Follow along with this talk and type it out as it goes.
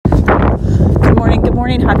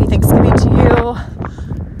morning. Happy Thanksgiving to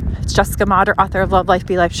you. It's Jessica Motter, author of Love Life,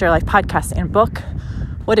 Be Life, Share Life podcast and book.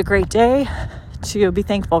 What a great day to be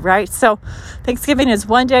thankful, right? So Thanksgiving is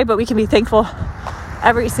one day, but we can be thankful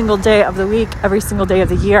every single day of the week, every single day of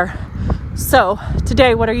the year. So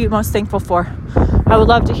today, what are you most thankful for? I would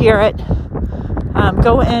love to hear it.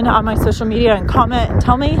 Go in on my social media and comment and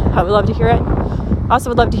tell me. I would love to hear it. Also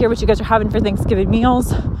would love to hear what you guys are having for Thanksgiving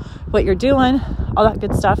meals, what you're doing, all that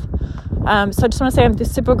good stuff. So I just want to say I'm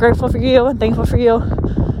just super grateful for you and thankful for you,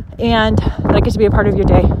 and that I get to be a part of your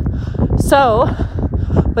day. So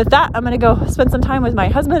with that, I'm going to go spend some time with my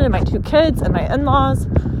husband and my 2 kids and my in-laws.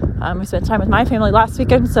 We spent time with my family last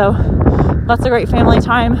weekend, so lots of great family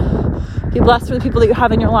time. Be blessed for the people that you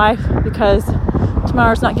have in your life, because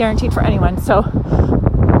tomorrow's not guaranteed for anyone. So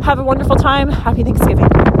have a wonderful time. Happy Thanksgiving.